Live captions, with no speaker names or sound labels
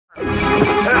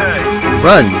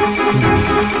Run!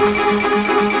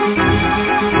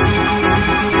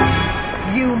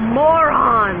 You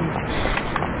morons!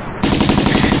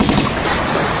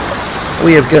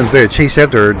 We have guns. Better chase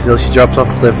after her until she drops off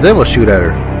a cliff. Then we'll shoot at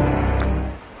her.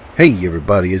 Hey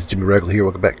everybody, it's TheUltraRadicalGmr here.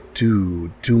 Welcome back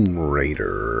to Tomb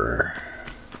Raider.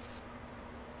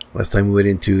 Last time we went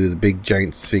into the big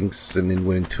giant sphinx and then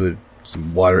went into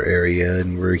some water area,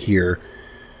 and we're here.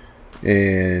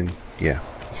 And yeah,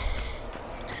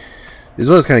 this is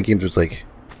one of those kind of games where it's like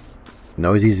not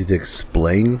always easy to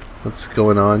explain what's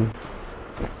going on.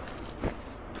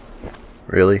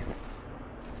 Really?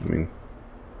 I mean,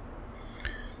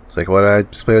 it's like what I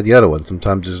just play with the other one.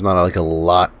 Sometimes there's not like a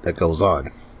lot that goes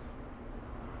on.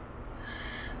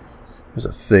 There's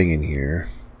a thing in here.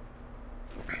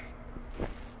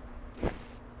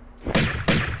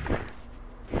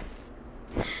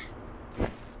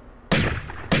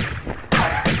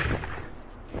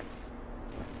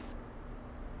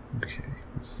 Okay,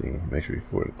 let's see. Make sure we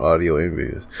record audio and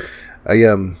videos.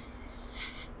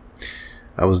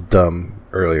 I was dumb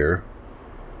earlier,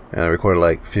 and I recorded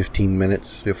like 15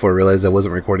 minutes before I realized I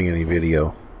wasn't recording any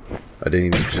video. I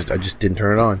just didn't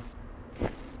turn it on.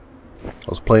 I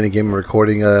was playing a game and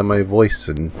recording my voice,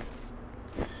 and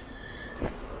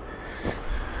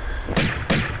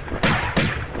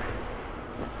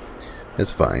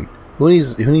that's fine. Who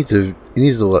needs to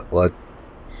who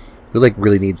like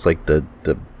really needs like the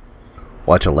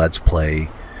watch a let's play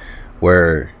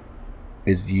where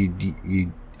it's you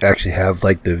actually have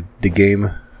like the game.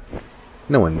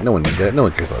 No one needs that. No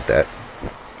one cares about that.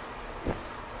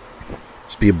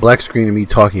 Just be a black screen of me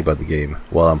talking about the game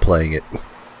while I'm playing it.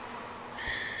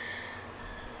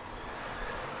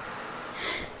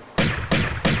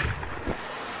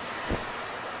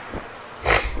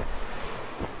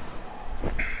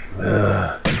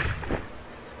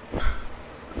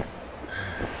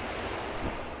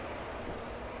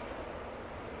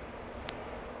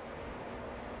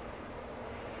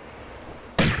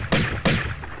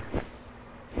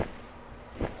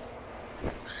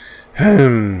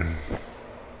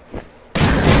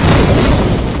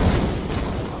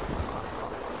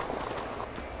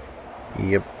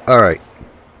 Yep. All right.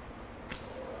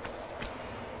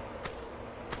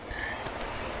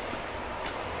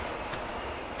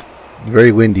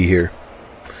 Very windy here.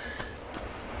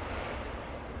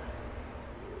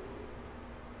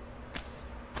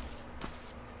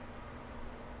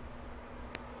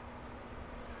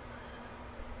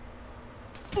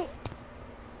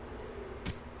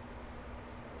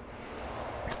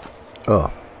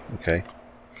 Oh, okay.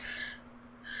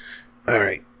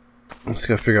 Alright. I'm just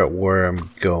gotta figure out where I'm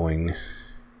going.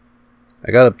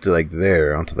 I got up to like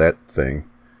there, onto that thing.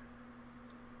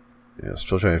 Yeah,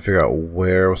 still trying to figure out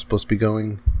where I was supposed to be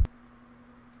going.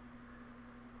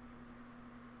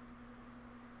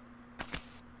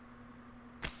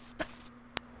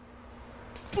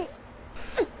 I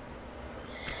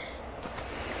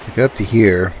got up to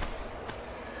here.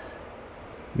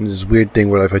 And this weird thing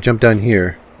where if I jump down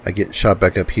here, I get shot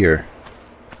back up here.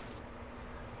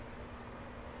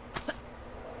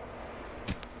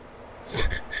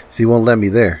 See, it won't let me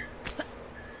there.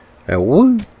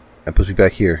 I'm supposed to be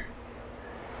back here.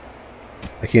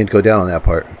 I can't go down on that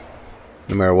part,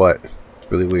 no matter what. It's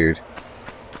really weird.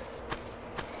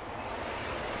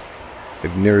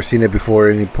 I've never seen it before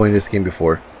at any point in this game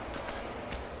before.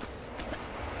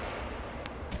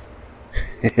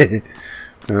 I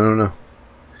don't know.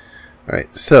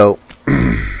 Alright, so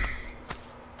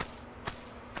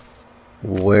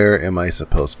where am I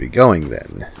supposed to be going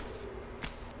then?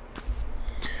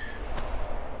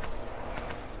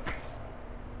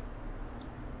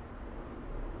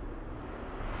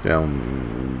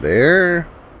 Down there?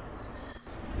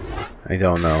 I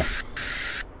don't know.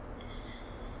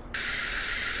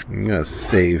 I'm gonna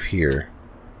save here.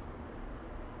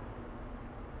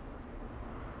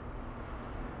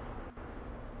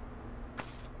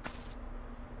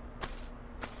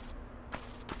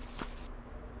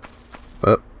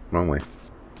 Oh, wrong way.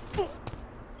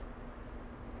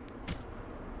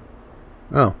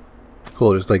 Oh,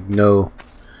 cool. There's like no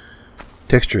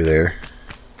texture there.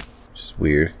 Just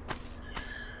weird.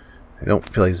 I don't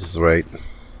feel like this is right.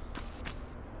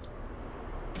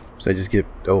 So I just get...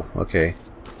 Oh, okay.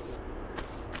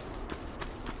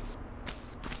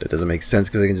 That doesn't make sense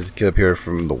because I can just get up here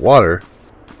from the water.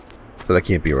 So that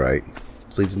can't be right.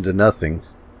 This leads into nothing.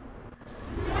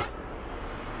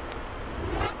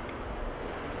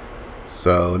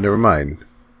 So, never mind.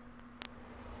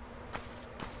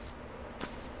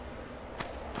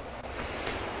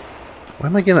 Why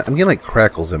am I getting... I'm getting like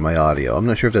crackles in my audio. I'm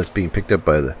not sure if that's being picked up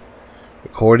by the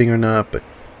recording or not, but...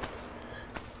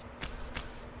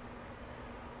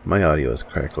 My audio is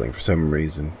crackling for some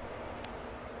reason.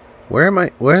 Where am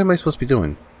I? What am I supposed to be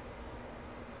doing?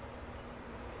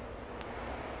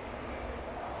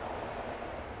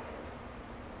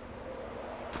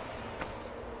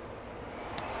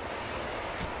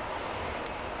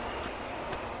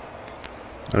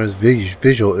 There's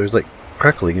visual. There's like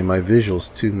crackling in my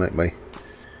visuals too. My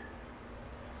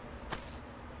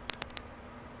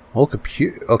whole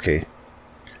computer. Okay, I think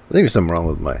there's something wrong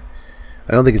with my.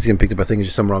 I don't think it's getting picked up. I think it's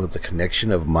just something wrong with the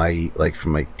connection of my, like,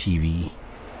 from my TV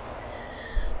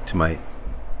to my.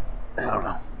 I don't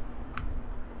know.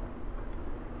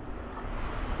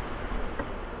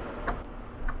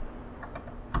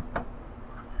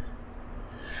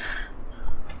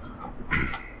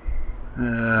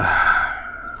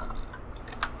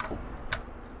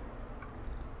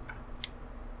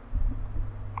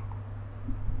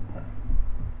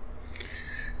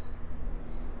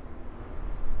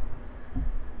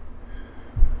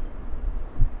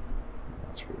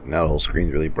 Now the whole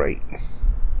screen's really bright.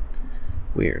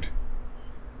 Weird.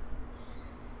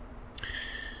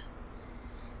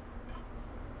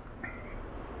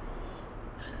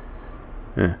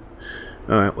 Yeah.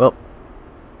 Alright, well.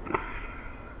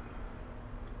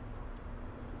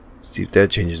 See if that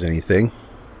changes anything.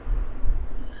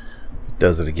 If it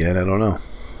does it again, I don't know.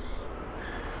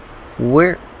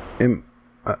 Where am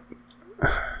I?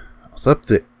 What's up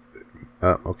there?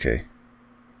 Okay.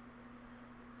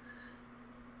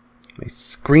 My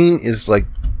screen is like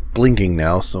blinking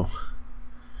now, so.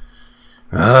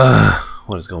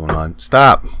 What is going on?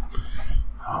 Stop!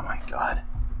 Oh my god.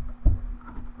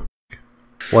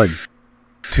 1,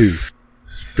 2,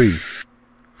 3,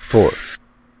 4.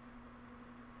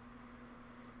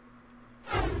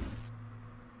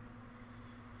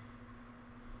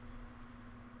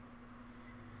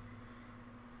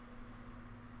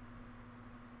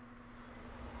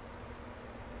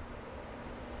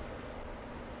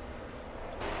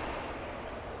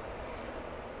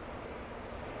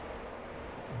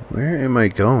 Where am I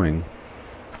going?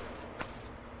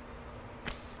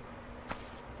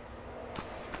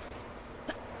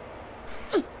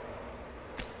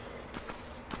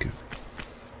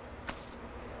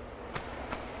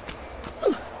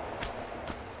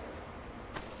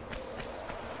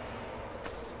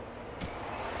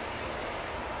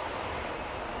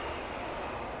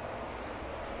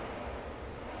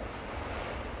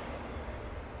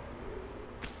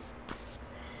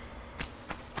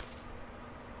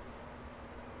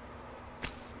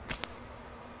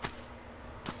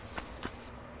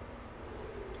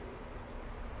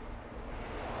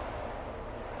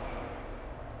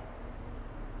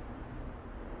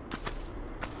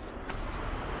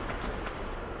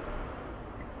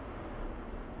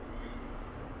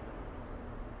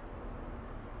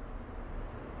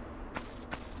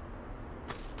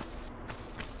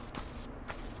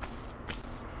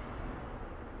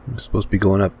 I'm supposed to be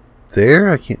going up there?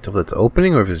 I can't tell if that's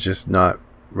opening or if it's just not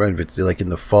right. If it's like in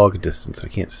the fog distance, I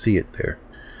can't see it there.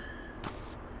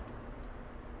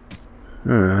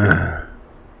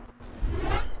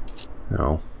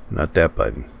 No, not that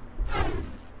button.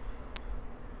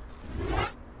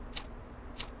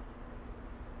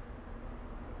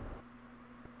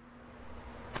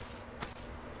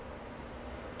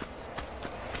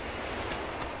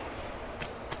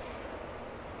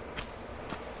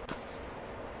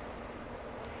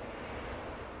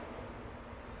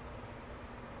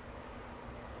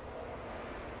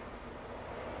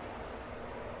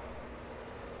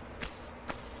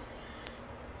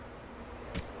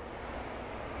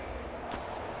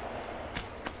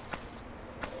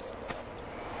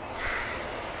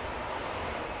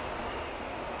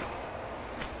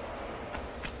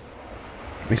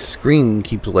 My screen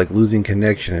keeps like losing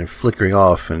connection and flickering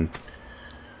off, and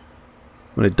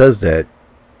when it does that,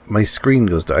 my screen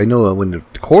goes to. I know when the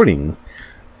recording,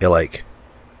 it like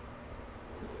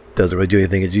doesn't really do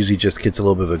anything. It usually just gets a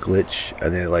little bit of a glitch,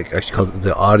 and then it like actually causes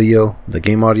the audio, the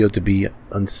game audio, to be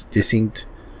distinct.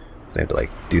 So I have to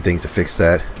like do things to fix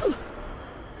that.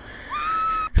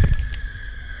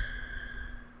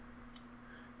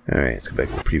 All right, let's go back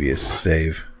to the previous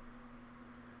save.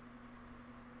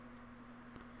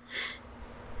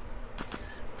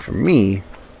 For me,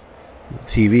 the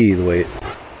TV, the way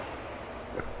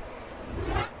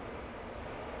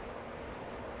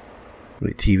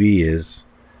the TV is,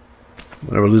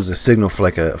 whenever I lose the signal for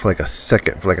like a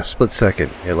second, for like a split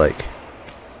second, it like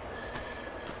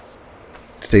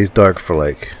stays dark for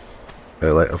like a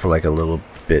little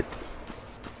bit.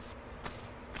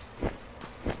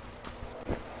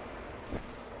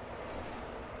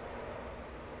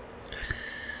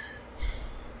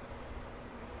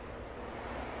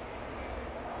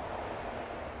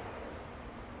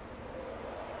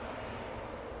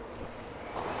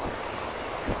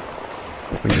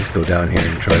 just go down here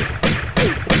and try to...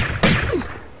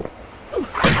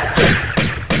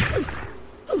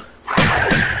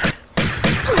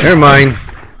 Never mind.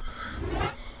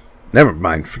 Never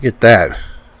mind. Forget that.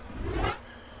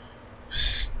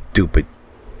 Stupid.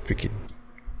 Freaking...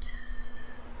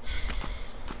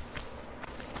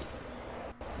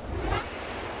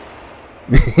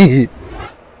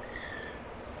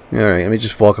 Alright, let me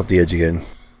just walk off the edge again.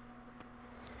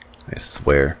 I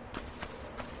swear.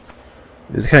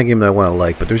 This is the kind of game that I want to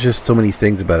like, but there's just so many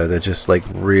things about it that just like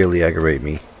really aggravate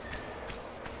me.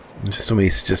 There's just so many,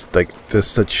 just like,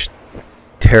 just such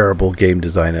terrible game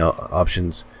design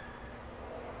options.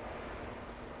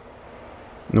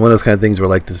 And one of those kind of things where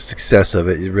like the success of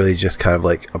it is really just kind of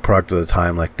like a product of the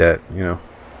time like that, you know.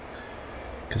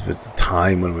 Because if it's the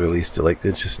time when we released it, like,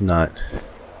 it's just not...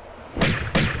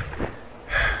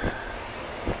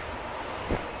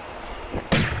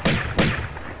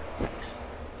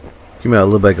 Came out a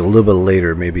little bit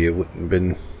later, maybe it wouldn't have been,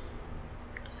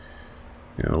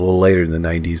 you know, a little later in the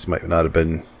 90s, might not have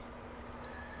been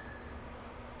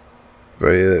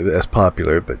very as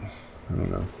popular, but I don't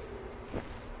know.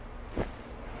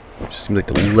 It just seems like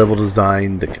the level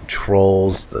design, the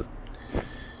controls, the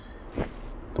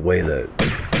way the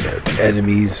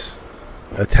enemies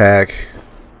attack,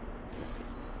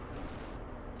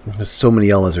 there's so many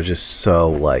elements are just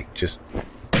so like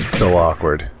so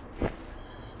awkward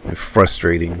and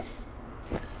frustrating.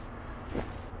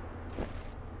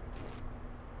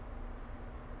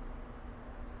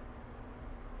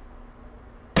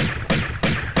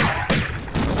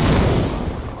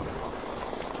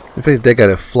 In fact, that guy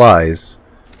that flies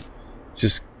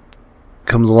just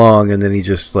comes along and then he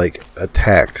just like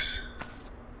attacks.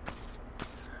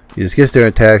 He just gets there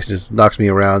and attacks, and just knocks me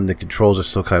around. The controls are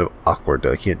so kind of awkward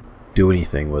that I can't do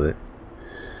anything with it.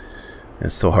 And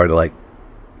it's so hard to like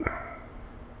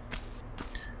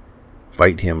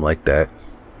fight him like that.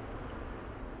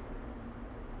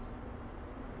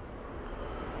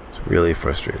 It's really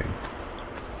frustrating.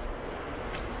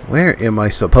 Where am I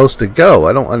supposed to go?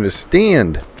 I don't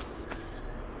understand.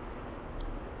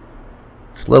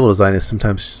 This level design is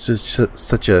sometimes just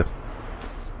such a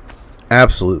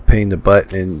absolute pain in the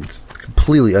butt, and it's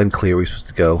completely unclear where you're supposed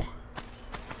to go.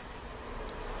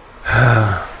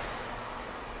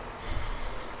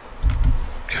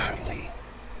 Golly.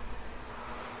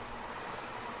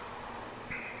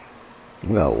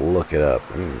 I'm gonna look it up.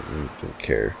 I don't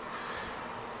care.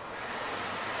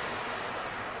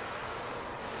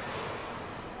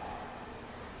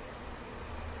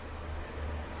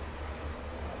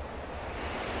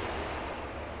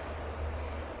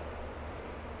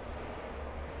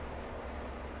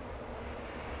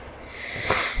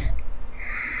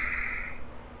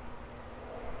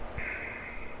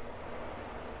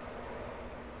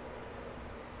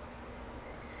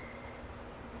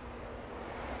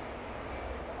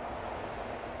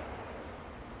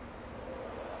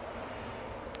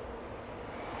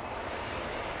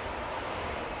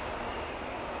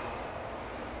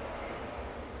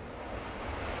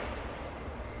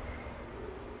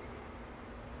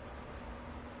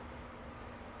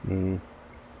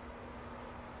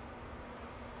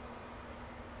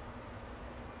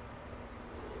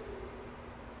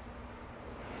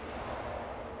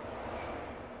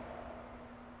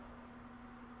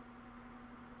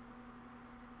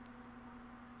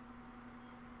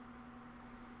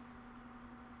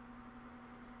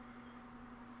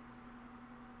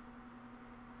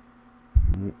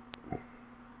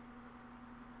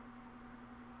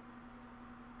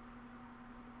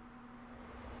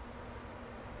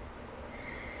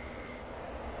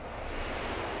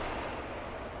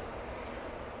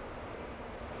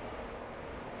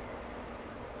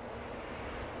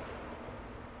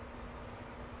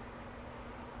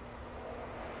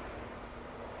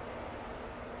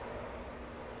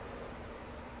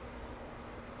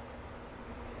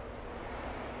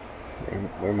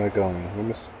 Where am I going?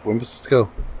 Where am I supposed to go?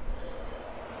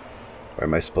 Where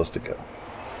am I supposed to go?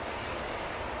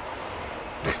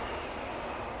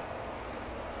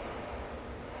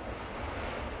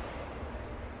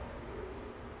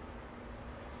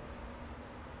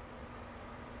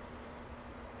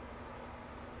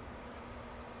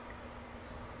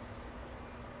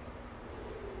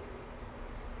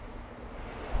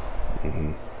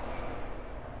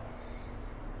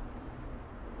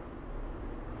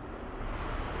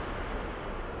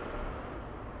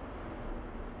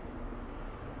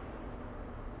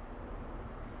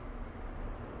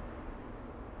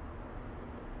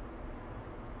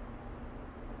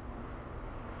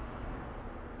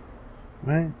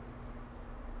 Right.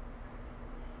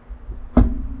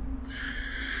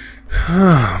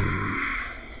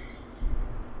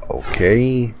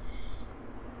 Okay.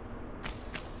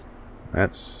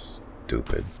 That's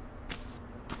stupid.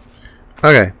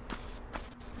 Okay.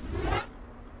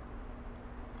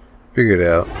 Figured it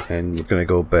out, and we're gonna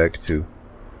go back to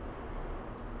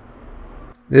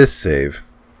this save.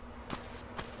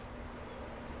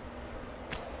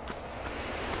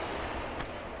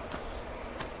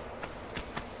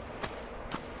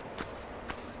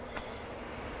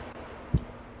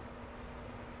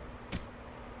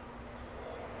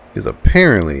 Because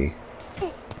apparently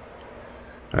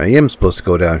I am supposed to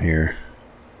go down here.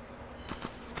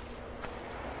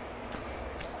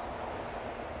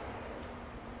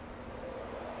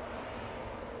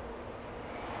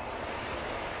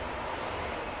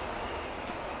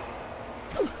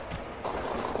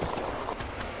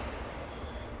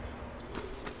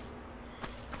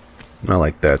 Not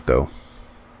like that though.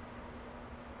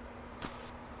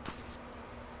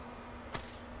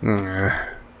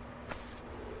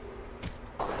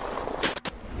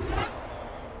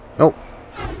 Oh.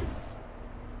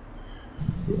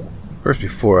 First,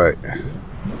 before I...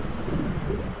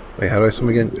 Wait, how do I swim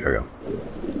again? There we go.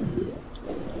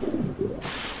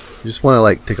 Just want to,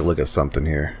 like, take a look at something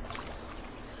here.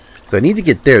 So I need to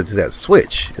get there to that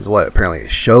switch, is what apparently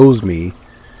it shows me.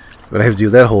 But I have to do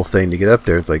that whole thing to get up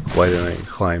there. It's like, why didn't I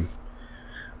climb?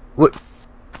 What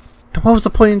was the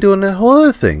point in doing that whole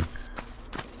other thing?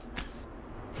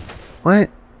 What?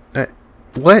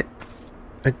 What?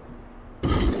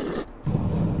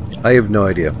 I have no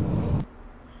idea.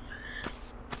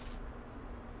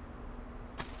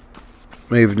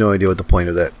 I have no idea what the point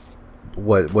of that,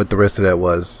 what the rest of that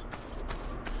was.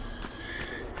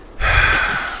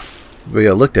 But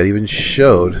yeah, looked at, even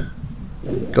showed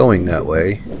going that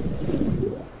way.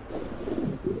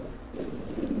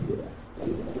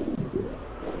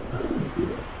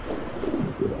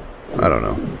 I don't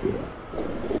know.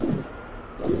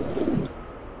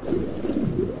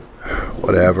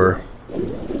 Whatever.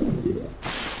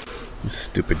 This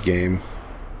stupid game.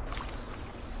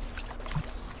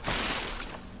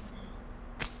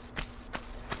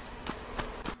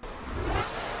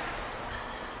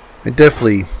 I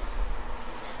definitely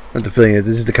have the feeling that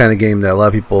this is the kind of game that a lot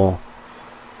of people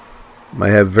might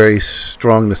have very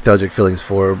strong nostalgic feelings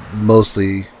for.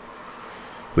 Mostly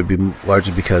would be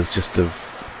largely because just of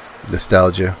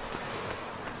nostalgia.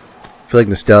 I feel like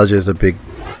nostalgia is a big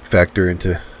factor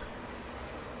into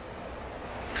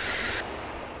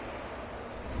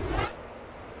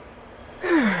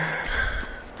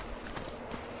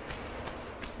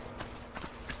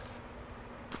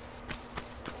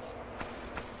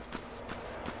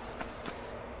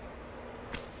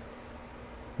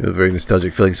very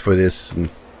nostalgic feelings for this,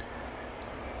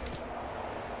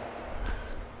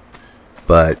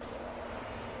 but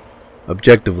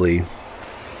objectively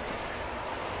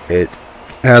it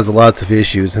has lots of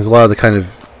issues. There's a lot of the kind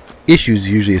of issues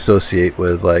you usually associate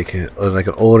with like an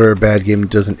older bad game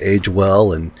that doesn't age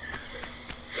well and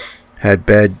had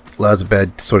lots of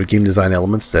bad sort of game design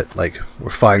elements that like were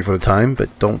fine for the time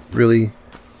but don't really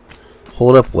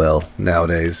hold up well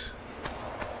nowadays.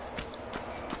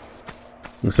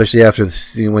 Especially after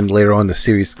when later on the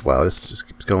series, wow, this just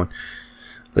keeps going.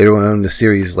 Later on in the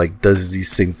series, like, does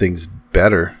these things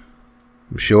better.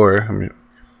 I'm sure. I'm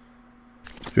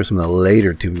sure some of the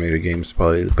later Tomb Raider games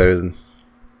probably better than.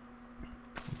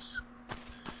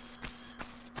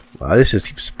 Wow, this just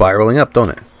keeps spiraling up,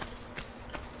 don't it?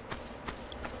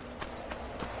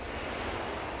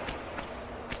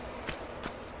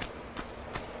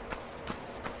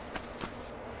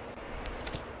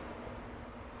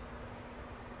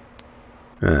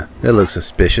 That looks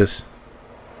suspicious.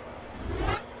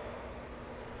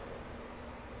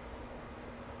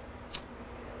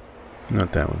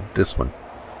 Not that one. This one.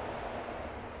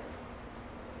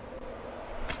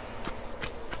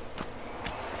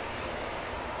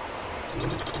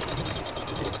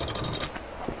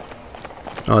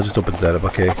 Oh, it just opens that up.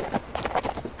 Okay.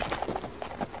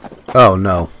 Oh,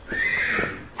 no.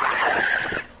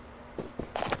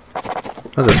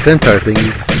 Oh, the centaur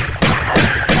thingies.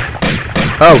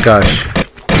 Oh gosh.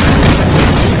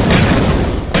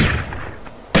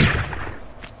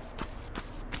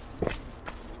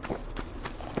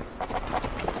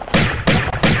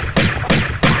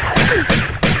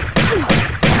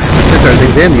 Centaur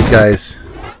things and these guys.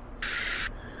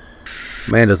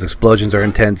 Man, those explosions are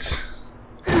intense.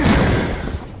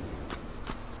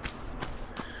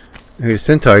 There's a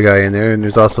centaur guy in there, and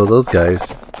there's also those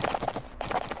guys.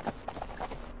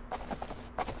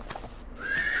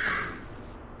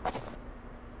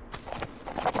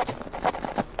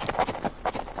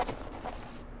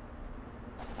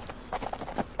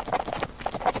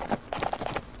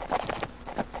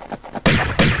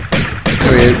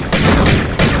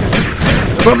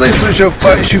 Bomb things to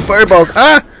shoot fireballs.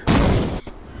 Ah!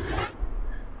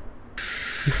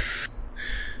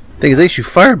 Thing is, they shoot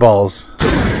fireballs.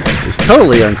 Just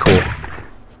totally uncool.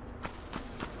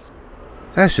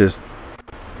 That's just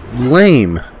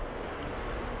lame.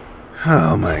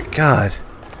 Oh my god.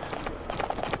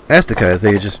 That's the kind of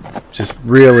thing that just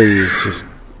really is just.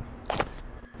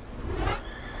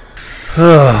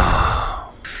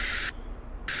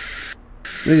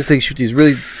 These things shoot these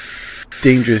really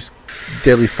dangerous,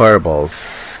 deadly fireballs.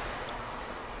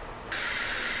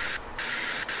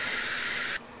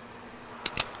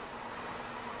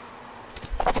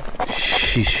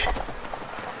 Sheesh.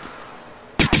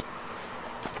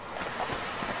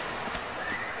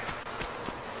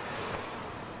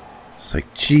 It's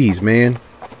like, geez, man.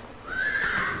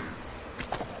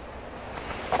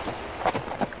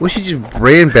 Wish he just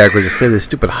ran backwards instead of this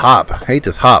stupid hop. I hate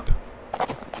this hop.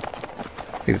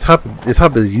 Like, this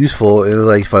hop is useful, and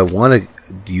like if I want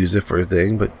to use it for a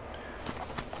thing, but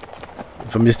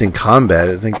if I'm just in combat,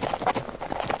 I think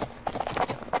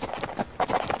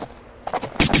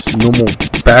just a normal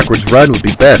backwards run would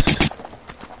be best.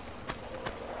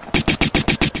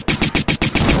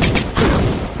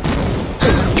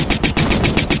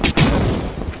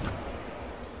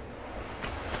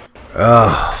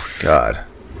 Oh god.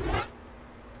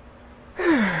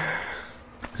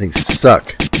 These things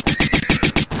suck.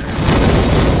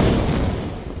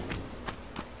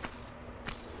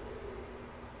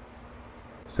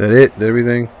 Is that it?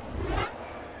 Everything?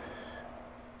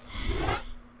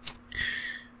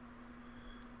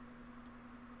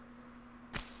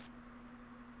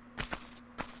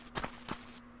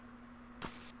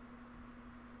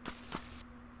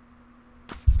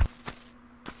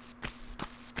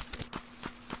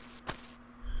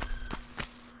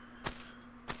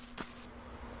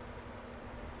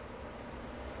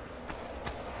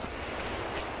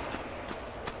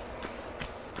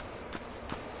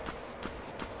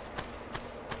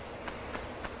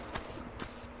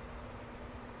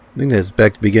 I think that's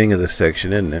back to the beginning of this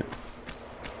section, isn't it?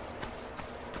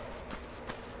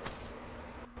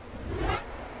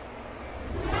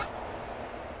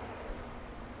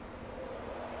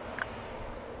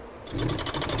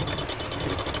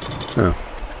 Oh.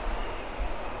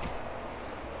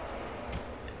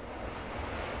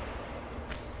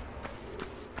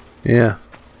 Yeah.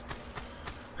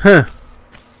 Huh.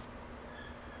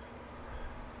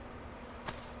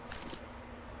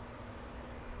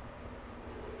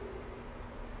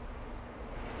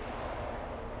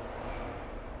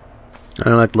 I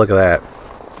don't like the look of that.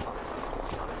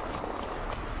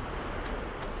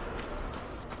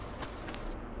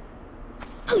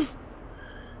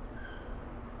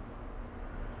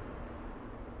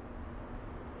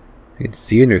 You can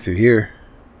see in her through here.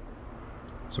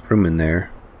 There's a room in there.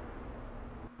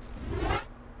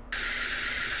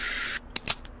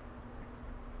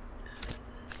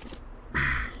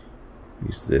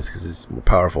 Use this because it's a more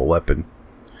powerful weapon.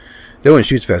 The other one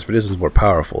shoots fast, but this is more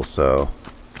powerful, so.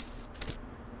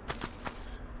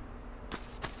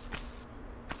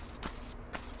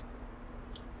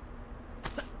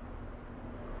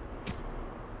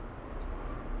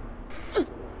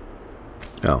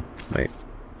 Oh, wait.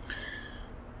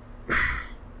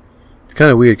 It's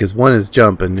kind of weird because one is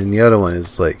jump and then the other one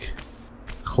is like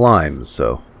climb,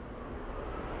 so.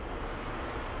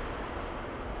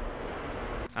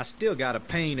 I still got a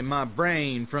pain in my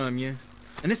brain from you.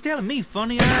 And it's telling me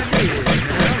funny ideas,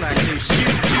 man. Like to shoot you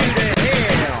to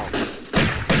hell.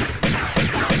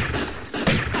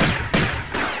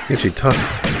 He actually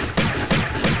talks.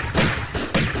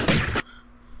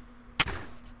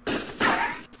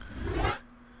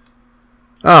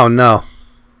 Oh no.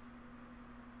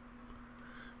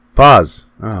 Pause.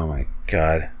 Oh my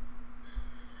god.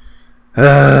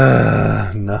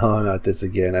 No, not this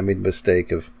again. I made a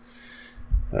mistake of.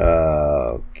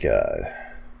 Oh god.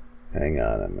 Hang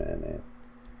on a minute.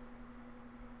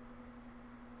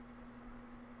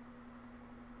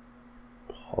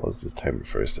 Pause this timer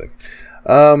for a second.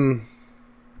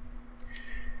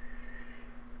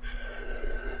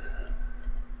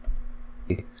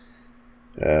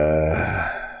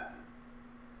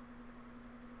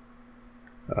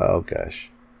 Oh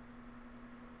gosh.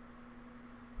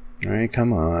 Alright,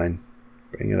 come on.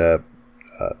 Bring it up.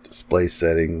 Display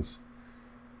settings.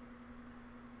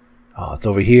 Oh, it's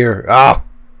over here. Oh,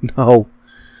 no.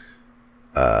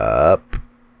 Up.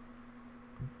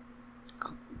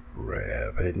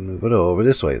 Grab it and move it over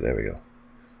this way. There we go.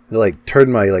 I like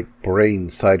turn my brain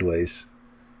sideways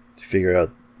to figure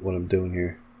out what I'm doing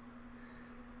here.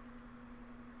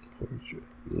 Portrait.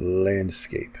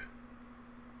 Landscape.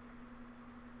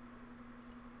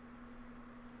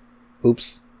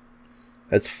 Oops.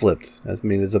 That's flipped. That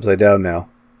means it's upside down now.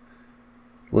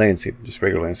 Landscape. Just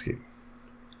regular landscape.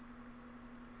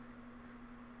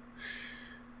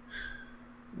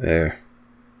 There.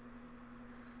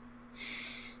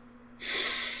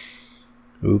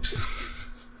 Oops.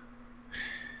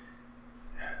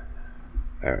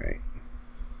 Alright.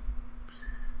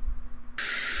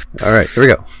 Alright, here we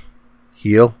go.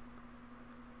 Heal.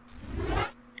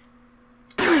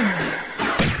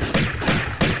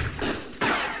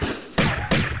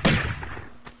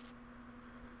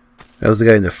 That was the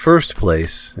guy in the first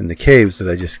place, in the caves, that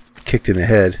I just kicked in the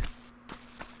head.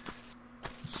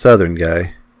 Southern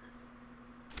guy.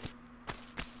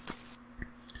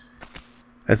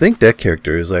 I think that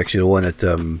character is actually the one that,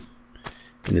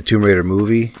 in the Tomb Raider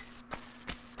movie,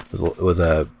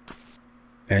 with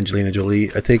Angelina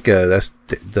Jolie. I think that's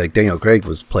like Daniel Craig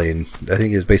was playing. I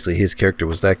think it's basically his character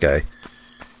was that guy.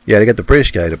 Yeah, they got the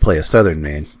British guy to play a Southern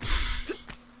man.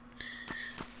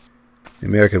 The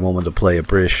American woman to play a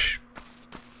British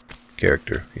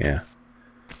character. Yeah.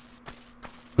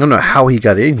 I don't know how he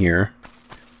got in here.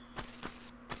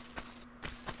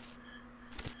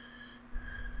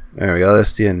 There we go.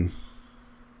 That's the end.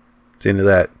 It's the end of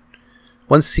that.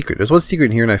 One secret. There's one secret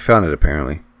in here, and I found it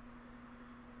apparently.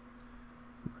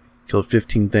 Killed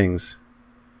 15 things.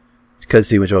 It's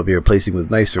cutscene which I'll be replacing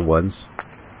with nicer ones.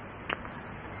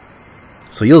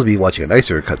 So you'll be watching a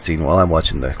nicer cutscene while I'm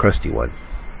watching the crusty one.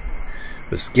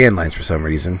 With scan lines for some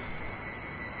reason.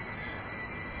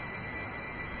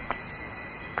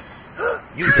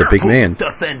 It's a big man.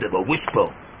 End of a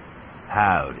wishbone.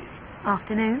 Howdy.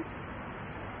 Afternoon.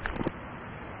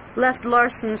 Left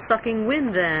Larson sucking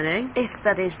wind then, eh? If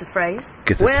that is the phrase.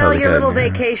 Well, your little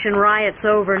vacation riot's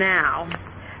over now.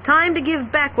 Time to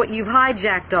give back what you've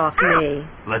hijacked off me.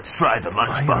 Let's try the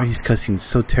lunchbox. Why are these cutscenes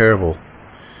so terrible?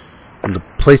 And the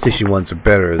PlayStation ones are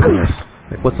better than this.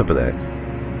 Like, what's up with that?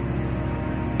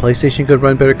 PlayStation could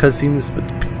run better cutscenes, but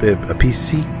a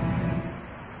PC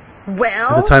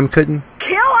Well, at the time couldn't.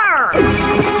 Kill her!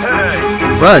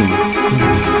 Hey! Run!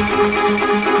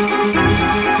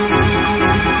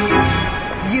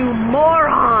 You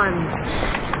morons!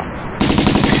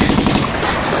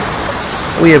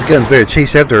 We have guns. Better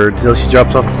chase after her until she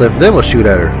drops off a cliff. Then we'll shoot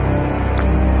at her.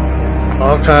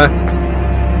 Okay.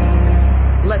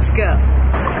 Let's go.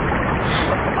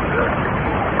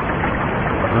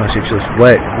 Oh, she actually looks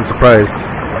wet. I'm surprised.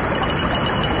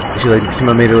 She like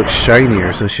someone made her look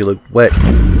shinier, so she looked wet.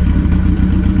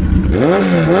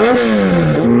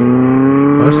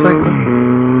 Motorcycle?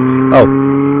 Oh.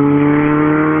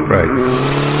 Right.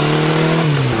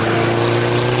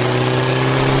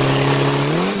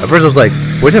 At first I was like,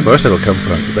 where did that motorcycle come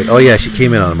from? It's like, oh yeah, she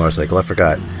came in on a motorcycle. I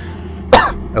forgot.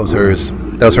 That was hers.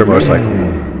 That was her motorcycle.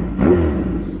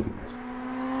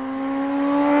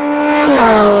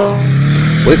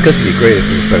 Well, this cuts to be great if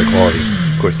it was better quality.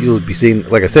 Of course, you'll be seeing,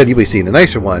 like I said, you'll be seeing the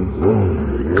nicer one,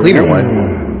 cleaner one,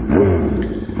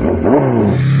 and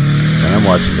I'm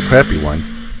watching the crappy one.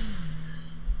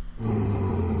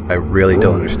 I really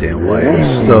don't understand why it's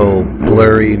so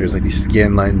blurry and there's like these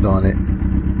scan lines on it.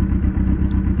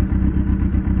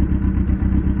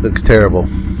 Looks terrible.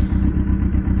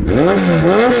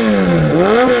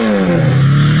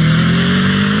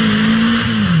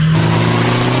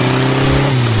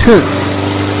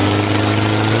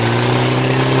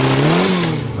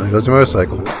 There goes the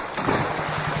motorcycle.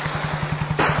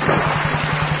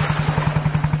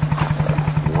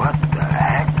 What the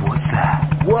heck was that?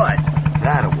 What?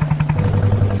 That away.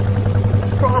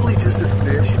 Probably just a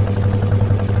fish.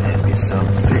 Maybe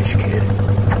some fish, kid.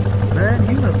 Man,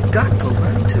 you have got to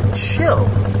learn to chill.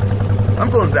 I'm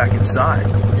going back inside.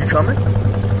 You coming?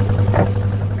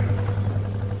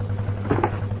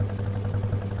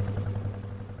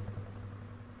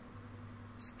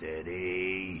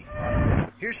 Steady.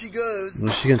 Here she goes.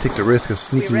 Is she gonna take the risk of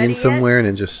sneaking in somewhere and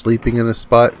then just sleeping in a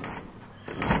spot,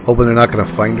 hoping they're not gonna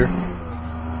find her?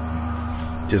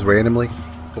 Just randomly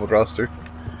come across her.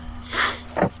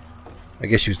 I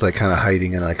guess she was like kind of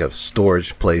hiding in like a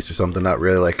storage place or something, not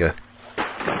really like a...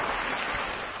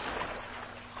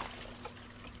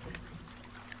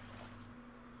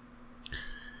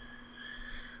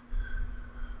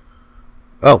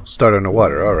 Oh, start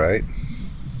underwater, alright.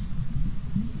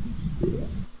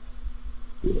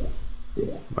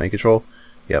 Mind control?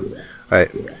 Yep.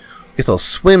 Alright. Guess I'll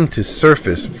swim to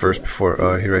surface first before...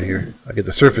 Oh, here, right here. I'll get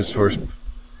the surface first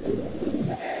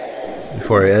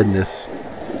before I end this.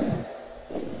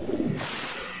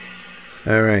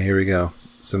 Alright, here we go.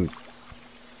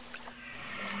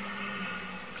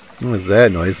 What is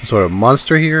that noise? Some sort of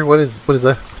monster here? What is that? What's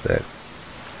that?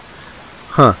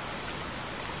 Huh.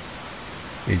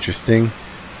 Interesting.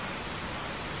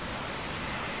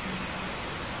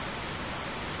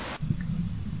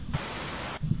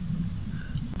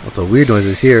 What's a weird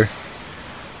noises here?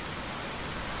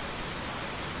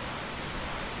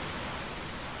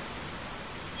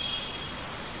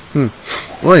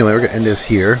 Well, anyway, we're going to end this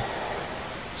here.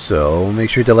 So, make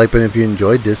sure to hit that like button if you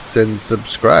enjoyed this and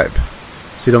subscribe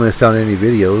so you don't miss out on any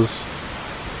videos.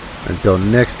 Until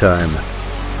next time,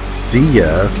 see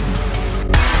ya.